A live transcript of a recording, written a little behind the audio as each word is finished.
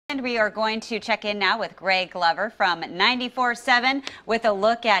And we are going to check in now with Greg Glover from 94.7 with a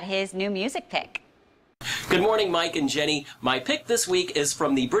look at his new music pick. Good morning, Mike and Jenny. My pick this week is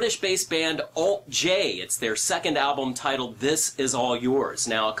from the British-based band Alt J. It's their second album titled This Is All Yours.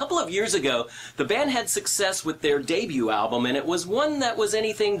 Now, a couple of years ago, the band had success with their debut album, and it was one that was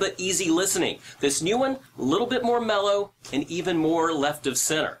anything but easy listening. This new one, a little bit more mellow and even more left of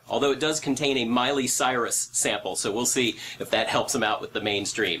center, although it does contain a Miley Cyrus sample, so we'll see if that helps them out with the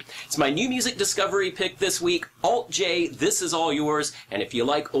mainstream. It's my new music discovery pick this week, Alt J, This Is All Yours, and if you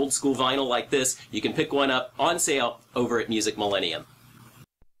like old school vinyl like this, you can pick one up on sale over at Music Millennium.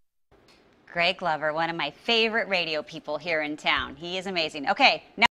 Greg Glover, one of my favorite radio people here in town. He is amazing. Okay, now